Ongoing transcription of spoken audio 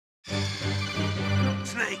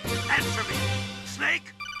Snake, answer me!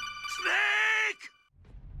 Snake! Snake!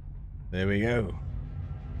 There we go.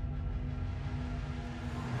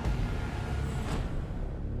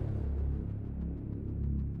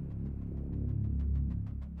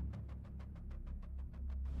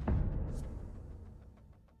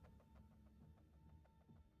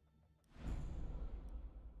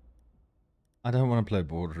 I don't want to play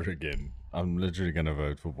Border again. I'm literally going to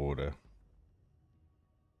vote for Border.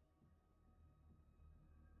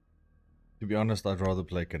 To be honest, I'd rather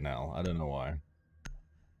play Kanal. I don't know why.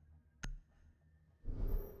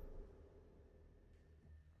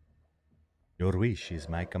 Your wish is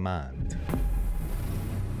my command.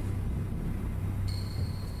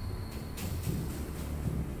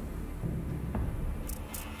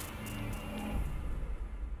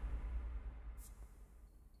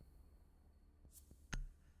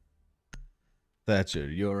 Thatcher,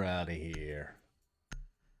 you're out of here.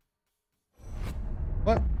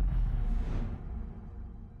 What?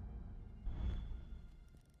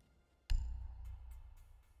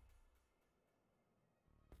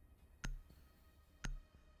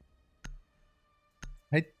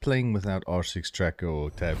 I hate playing without R6 tracker or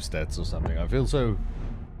tab stats or something. I feel so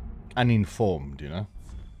uninformed, you know?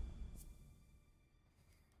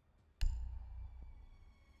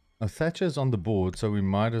 Thatcher's on the board, so we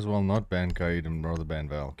might as well not ban Kaid and rather ban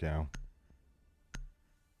Valkow.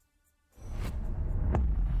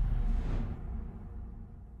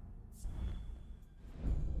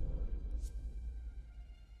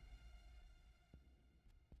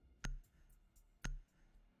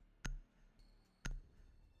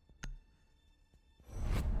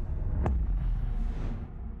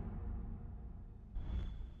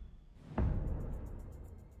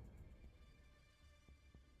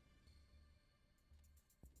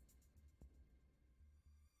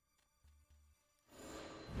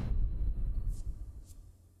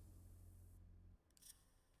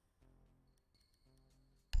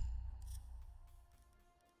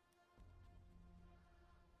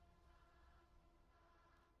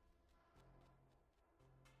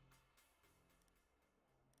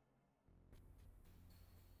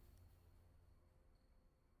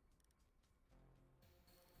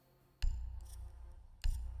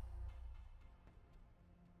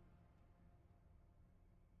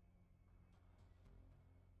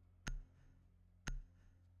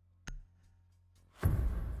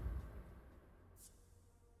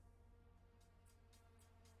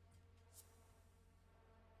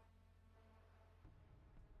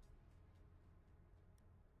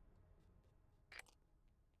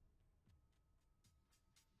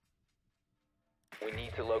 We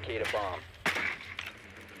need to locate a bomb.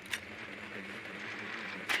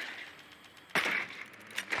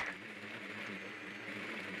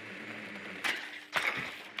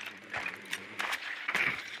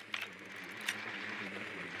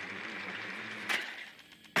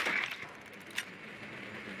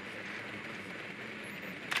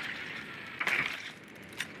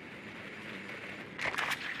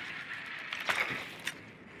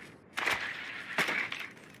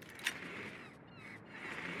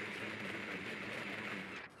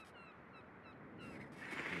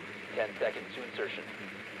 Seconds to insertion.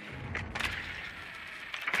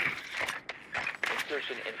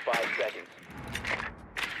 Insertion in 5 seconds.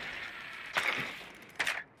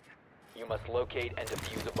 You must locate and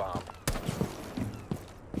defuse a bomb.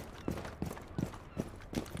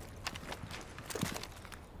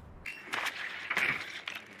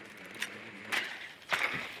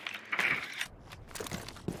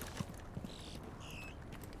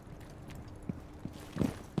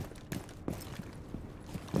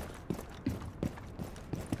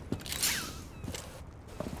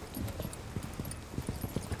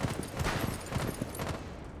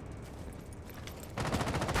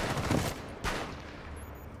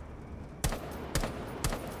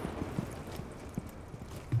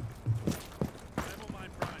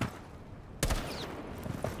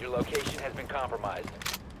 Location has been compromised.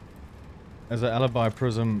 As an alibi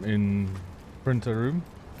prism in printer room.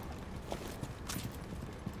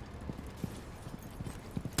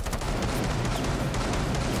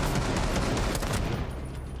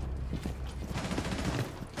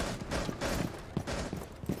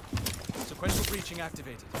 Sequential breaching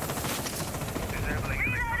activated.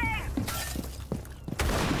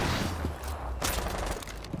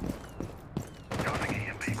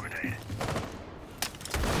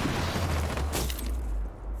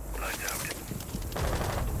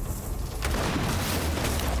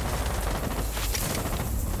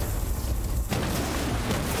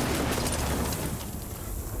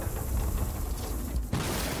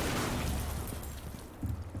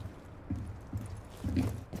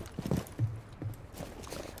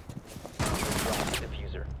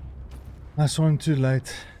 I saw him too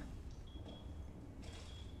late.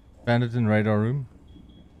 Bandit in radar room.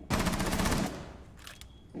 The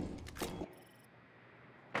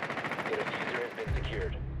diffuser has been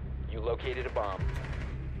secured. You located a bomb.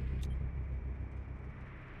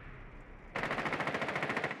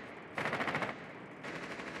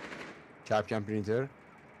 Cap jumping in there.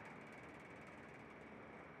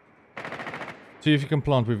 See if you can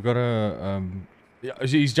plant. We've got a yeah,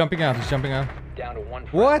 he's jumping out. He's jumping out. Down to one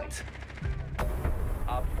friendly. What?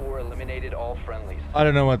 Op 4 eliminated all friendlies. I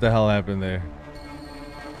don't know what the hell happened there.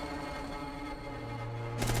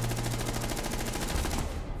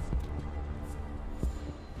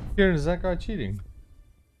 Kieran, is that guy cheating?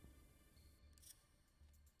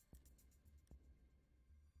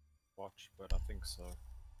 Watch, but I think so.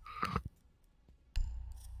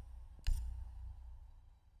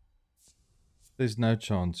 There's no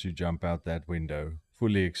chance you jump out that window,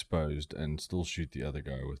 fully exposed, and still shoot the other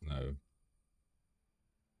guy with no...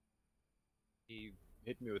 He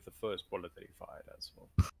hit me with the first bullet that he fired as well.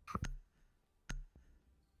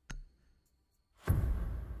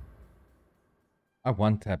 I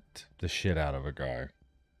one-tapped the shit out of a guy.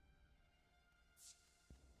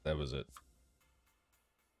 That was it.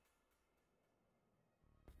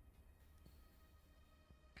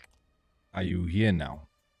 Are you here now?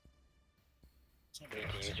 Need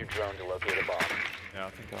to use your drone to locate a bomb. Yeah, I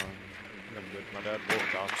think I'm good. My dad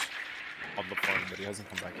walked out on the phone, but he hasn't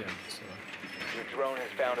come back in, so... Your drone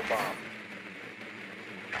has found a bomb.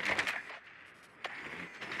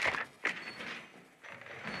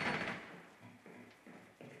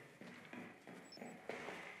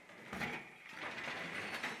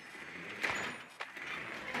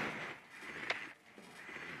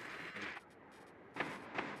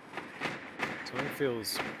 Something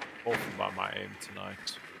feels awful about my aim tonight.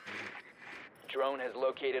 Drone has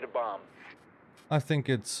located a bomb. I think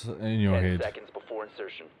it's in your 10 head. seconds before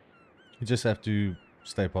insertion. You just have to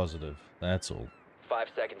stay positive. That's all. 5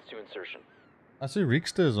 seconds to insertion. I see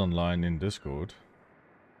Rickster's online in Discord.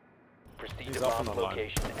 Proceed He's to up bomb on the line.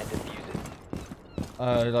 location and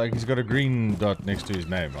defuse it. Like he's got a green dot next to his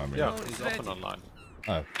name, I mean. Yeah, he's off and online.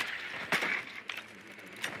 Oh.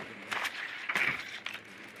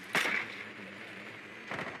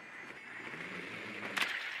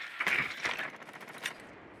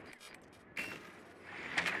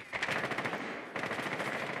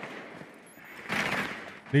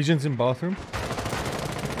 Legion's in bathroom.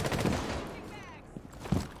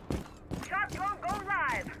 Shot drone go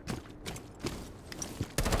live.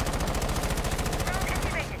 Drone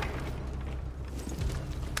activated.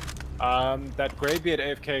 That greybeard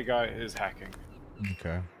AFK guy is hacking.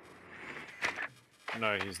 Okay.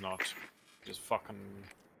 No, he's not. Just fucking...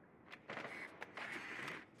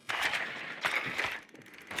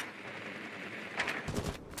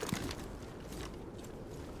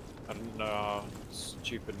 I don't know how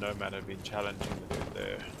stupid Nomad had been challenging the dude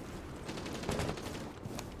there.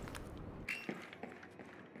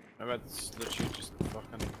 Nomad's literally just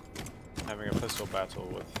fucking having a pistol battle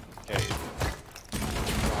with Cade.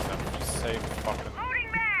 God, I'm just same fucking...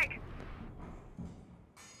 Loading mag.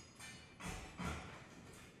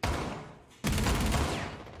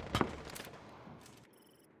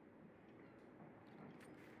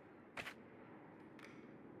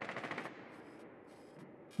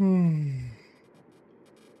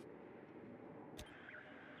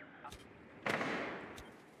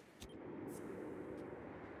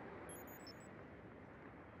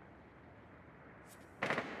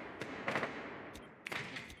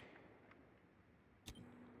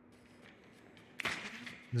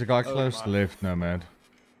 There's a guy close my. left, Nomad.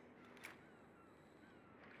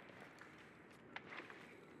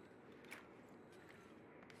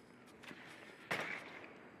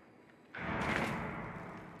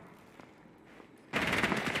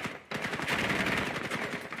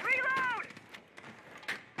 Reload.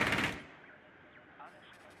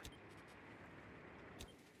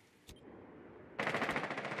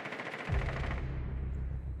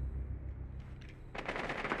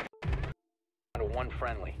 Down to one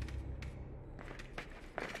friendly.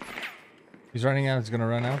 He's running out. He's gonna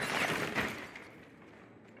run out.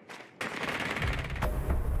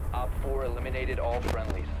 Op 4 eliminated all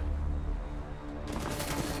friendlies.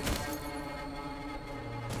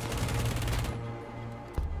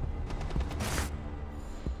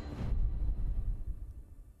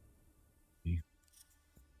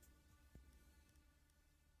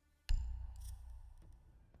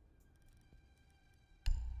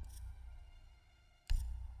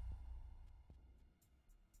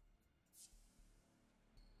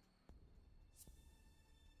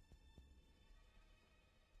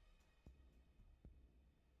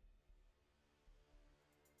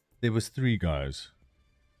 There was 3 guys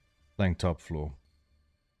playing top floor.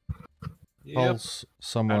 Yep. Pulse,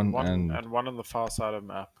 someone, and one on the far side of the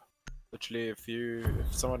map. Literally, if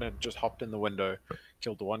someone had just hopped in the window,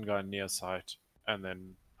 killed the one guy near sight, and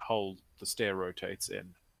then hold the stair rotates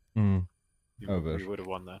in, we would have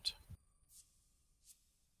won that.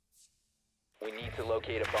 We need to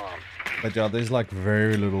locate a bomb. But yeah, there's like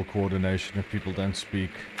very little coordination if people don't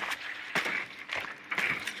speak.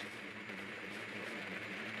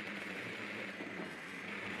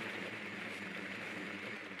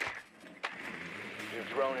 Your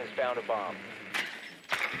drone has found a bomb.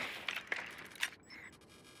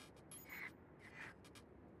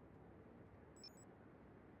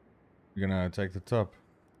 You're gonna take the top.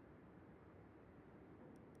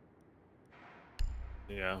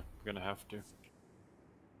 Yeah, we're gonna have to.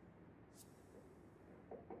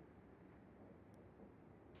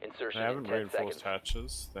 Insertion They in haven't 10 reinforced seconds.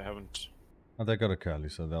 hatches. They haven't. Oh, they got a Kali,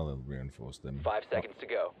 so they'll reinforce them. 5 seconds to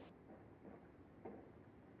go.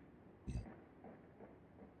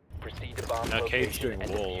 Proceed to bomb Now Cade's location doing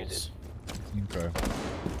and defuse walls. it. Okay.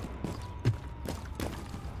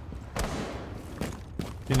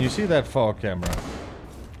 Can you see that far camera?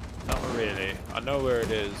 Not really. I know where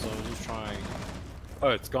it is. I was just trying. Oh,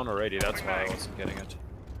 it's gone already. That's why I wasn't getting it.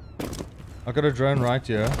 I got a drone right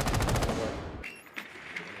here.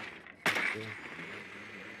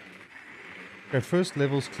 Okay, first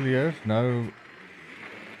level's clear. No.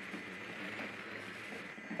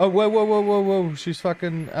 Oh, whoa, whoa, whoa, whoa, whoa. She's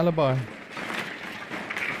fucking alibi.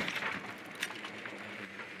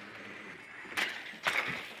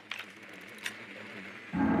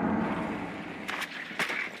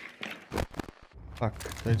 Fuck.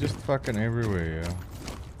 They're just fucking everywhere, yeah.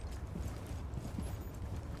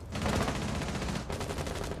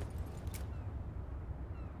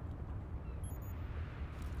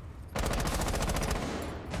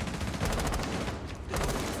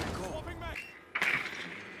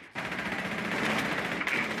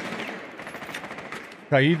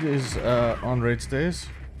 Kaid is on red stairs.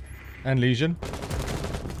 And Legion.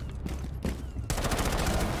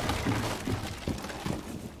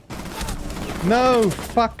 No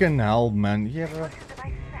fucking hell, man. Yeah.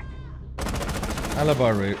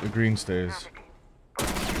 Alibi red, green stairs.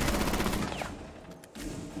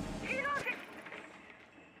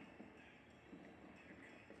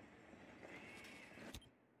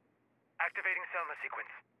 Activating Selma sequence.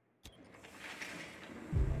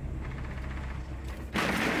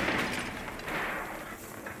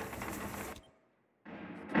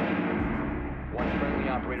 One friendly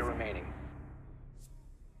operator remaining.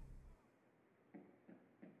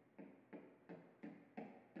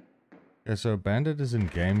 Okay, so Bandit is in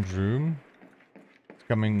games room. It's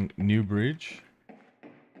coming new bridge.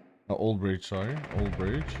 Old bridge, sorry. Old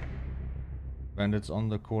bridge. Bandit's on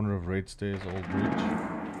the corner of red stairs, old bridge.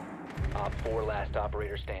 Op 4 last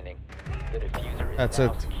operator standing. The diffuser is That's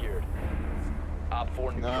now it. secured. Op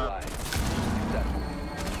 4 neutralized. Successful.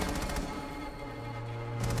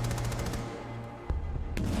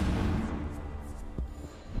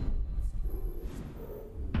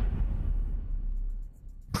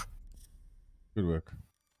 Good work.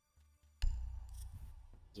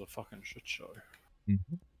 It's a fucking shit show.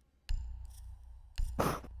 Mm-hmm.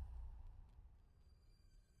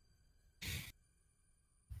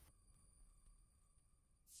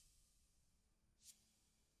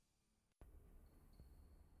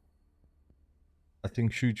 I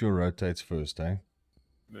think shoot your rotates first, eh?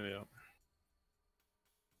 Yeah.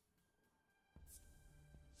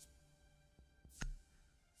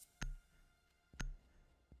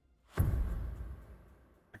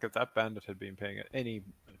 Like if that bandit had been paying any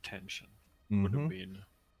attention, would have been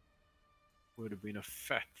a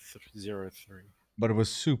fat 0-3. But it was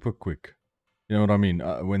super quick. You know what I mean?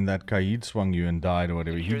 When that Kaid swung you and died or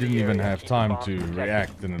whatever, he Secure the didn't even area, have keep the time bombs to protected.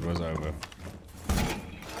 react and it was over.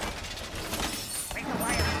 Bring the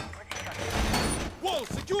wire in position. Wall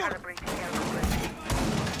secure! Calibrate the air movement.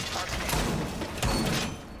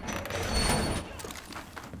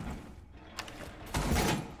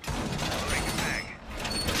 Bring it back.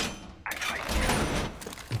 Activate.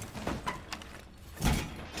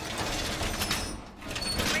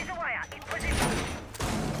 Raise the wire in position.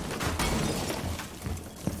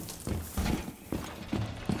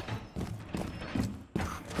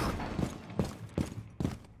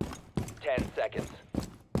 Seconds.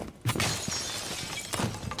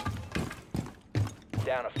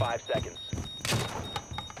 Down to 5 seconds.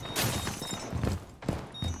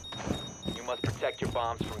 You must protect your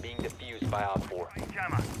bombs from being defused by Op 4.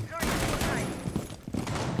 Jammer. Sorry, outside.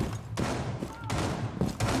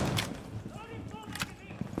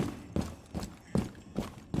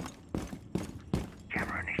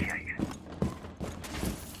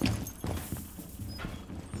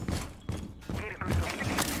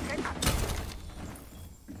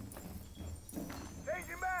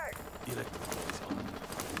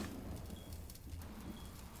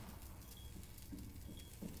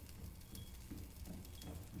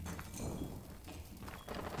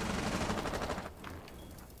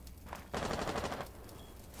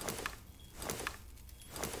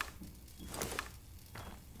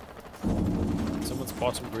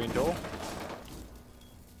 Bottom green door.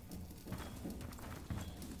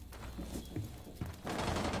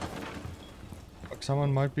 Fuck,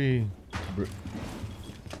 someone might be...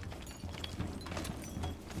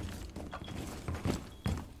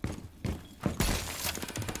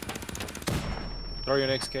 Throw your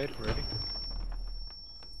next gate, ready?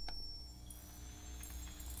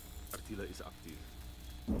 Artiller is actief.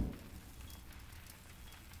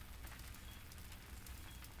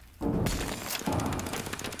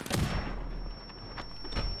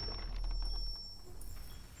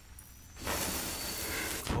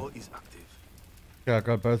 Core is active. Yeah, I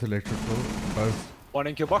got both electrical, both. One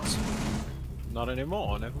in your box. Not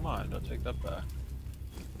anymore, never mind, I'll take that back.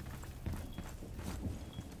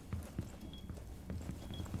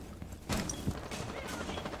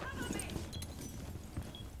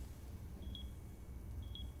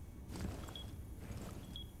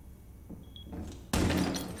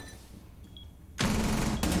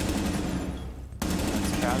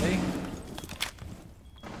 Cali.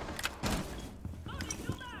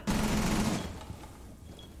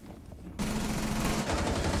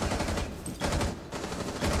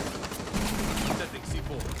 Setting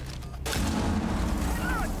C4.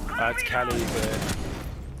 That's Cali there.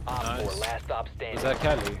 Op 4, Nice. last stop standing. Is that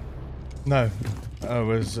Cali? No, it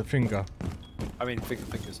was a finger. I mean,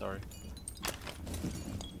 finger, sorry.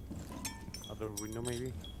 Other window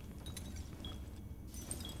maybe?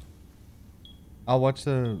 I'll watch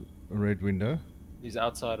the red window. He's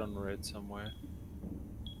outside on red somewhere.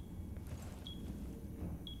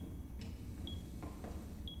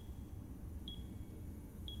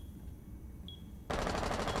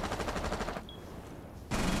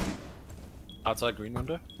 Outside green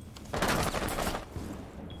window.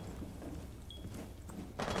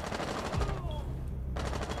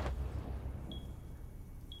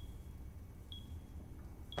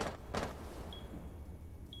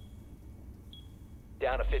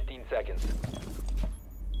 Down to 15 seconds.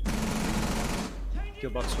 Kill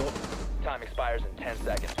box door. Time expires in 10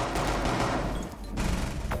 seconds.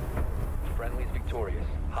 Friendly's victorious.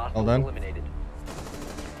 Hostiles done. eliminated.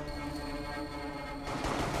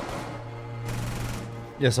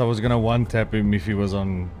 Yes, I was gonna one-tap him if he was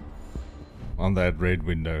on that red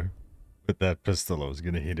window. With that pistol, I was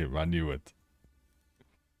gonna hit him, I knew it.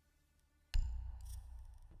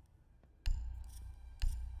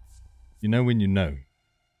 You know when you know.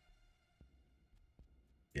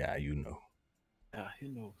 Yeah, you know. Yeah, he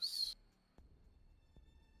knows.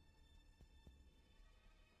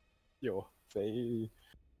 Yo,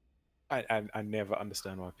 I never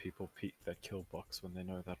understand why people peek that kill box when they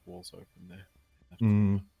know that wall's open there.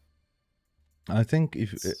 I think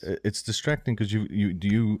if it's distracting because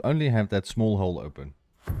you only have that small hole open.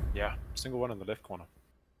 Yeah, single one in the left corner.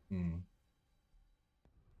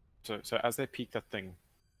 So as they peek that thing,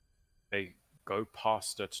 they go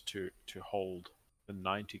past it to hold the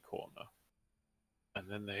 90 corner, and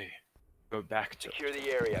then they go back to Secure it.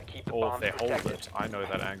 the area. Keep the Or if bombs they hold protected. it, I know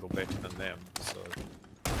that angle better than them. So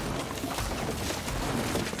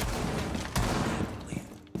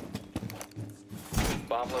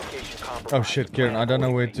Bomb location compromised. Oh shit, Kieran, I don't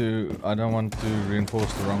know where Accordingly. to. I don't want to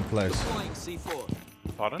reinforce the wrong place. Deploying C4.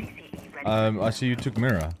 pardon? I see you took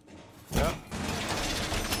mirror. Yeah,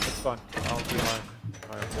 it's fine. I'll do my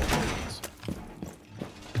enforcements.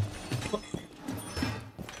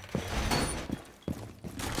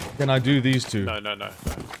 Can I do these two? No.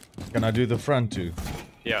 Can I do the front two?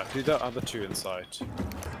 Yeah, do the other two inside.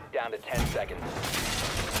 Down to 10 seconds.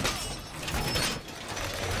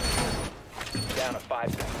 Down to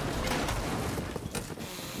 5 seconds.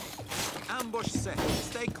 Ambush set.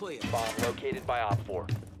 Stay clear. Bomb located by Op 4.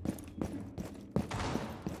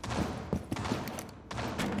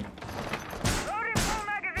 Loading full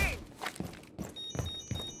magazine.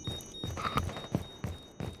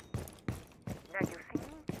 Now you see me,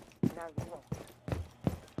 now you won't.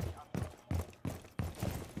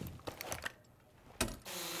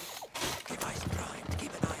 Device prime.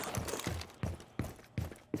 Keep an eye on board.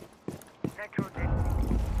 Nitro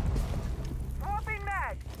detonated. Swapping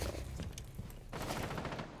mag.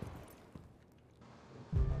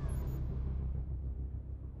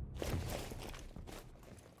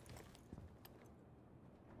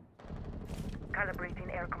 Calibrating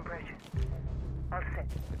air compression. All set.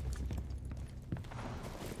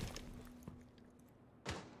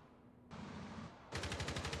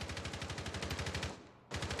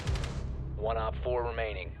 One Op 4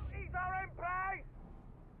 remaining. These are in place.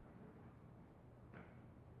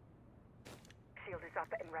 Shield is up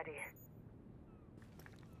and ready.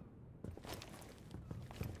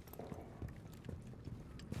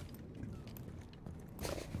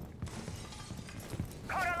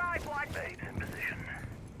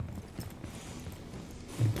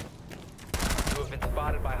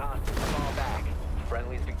 spotted by hostiles. Fall back.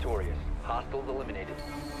 Friendly's victorious. Hostiles eliminated.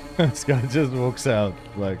 This guy just walks out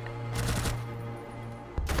like.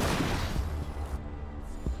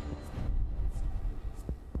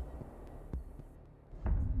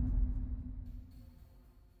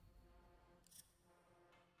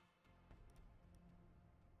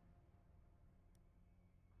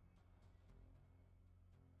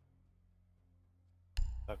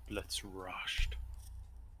 That blitz rushed.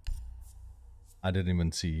 I didn't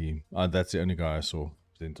even see him. That's the only guy I saw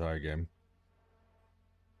the entire game.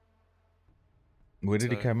 Where did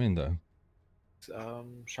he come in though?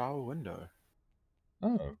 Shower window.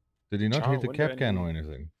 Oh, did he not Shower hit the window cap can and or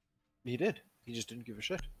anything? He did. He just didn't give a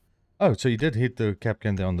shit. Oh, so he did hit the cap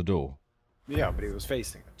can there on the door. Yeah, but he was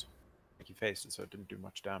facing it. Like he faced it, so it didn't do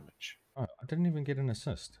much damage. Oh, I didn't even get an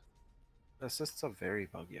assist. Assists are very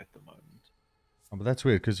buggy at the moment. Oh, but that's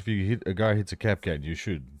weird because if you hit a guy hits a cap can, you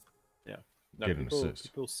should. Yeah. No, Get an assist.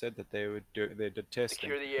 people said that they would do. They did testing.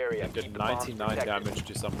 Secure the area. And did Keep the bombs 99 protected. damage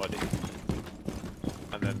to somebody,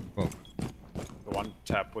 and then Well, the one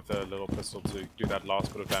tap with a little pistol to do that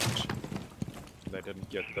last bit of damage. They didn't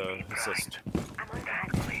get the assist. I'm on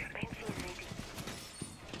track. Benching is ready.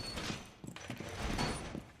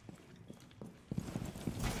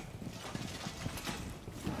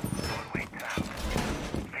 Doorway down.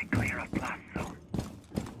 Stay clear of blast zone.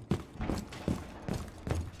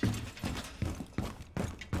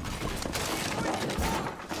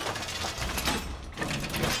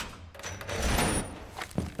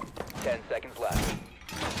 Ten seconds left.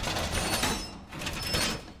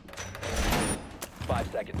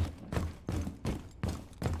 5 seconds.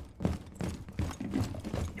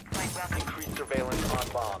 Deploying welcome. Increased surveillance on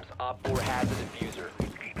bombs. Op 4 has a diffuser.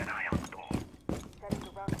 Keep an eye on door. Setting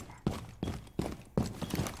the welcome.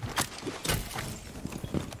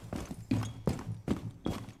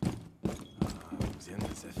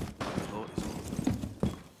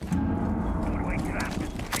 Doorway trapped.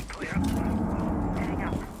 Stay clear of blast zone. Setting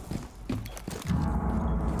up.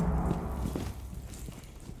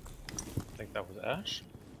 I think that was Ash.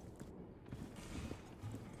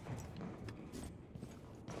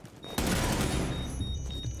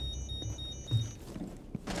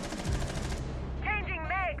 Changing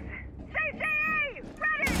megs. CCE!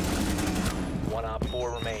 Ready! One Op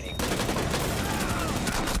 4 remaining.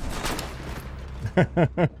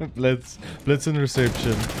 Blitz and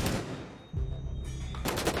reception.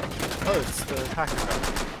 Oh, it's the hacker guy.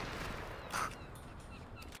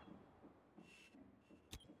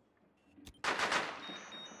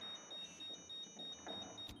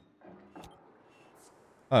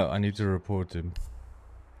 Oh, I need to report him.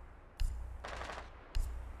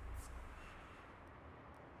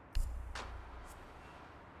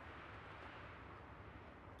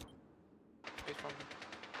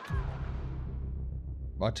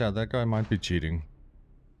 Watch out, that guy might be cheating.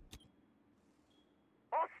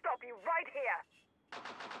 I'll stop you right here.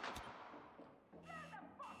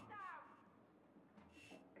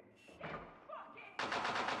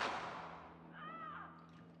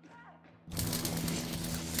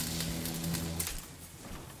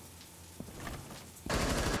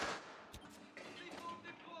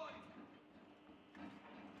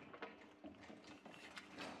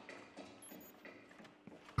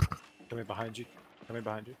 Coming behind you. Coming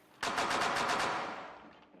behind you.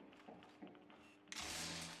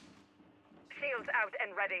 Shields out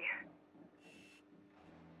and ready.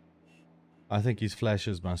 I think his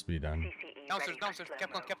flashes must be done. CCE Downstairs, ready downstairs. for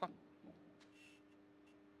slow-mo. Capcom.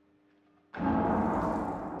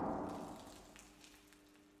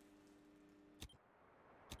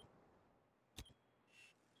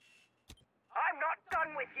 I'm not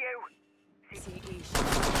done with you.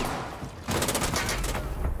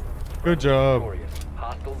 Good job. Victorious.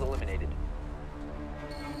 Hostiles eliminated.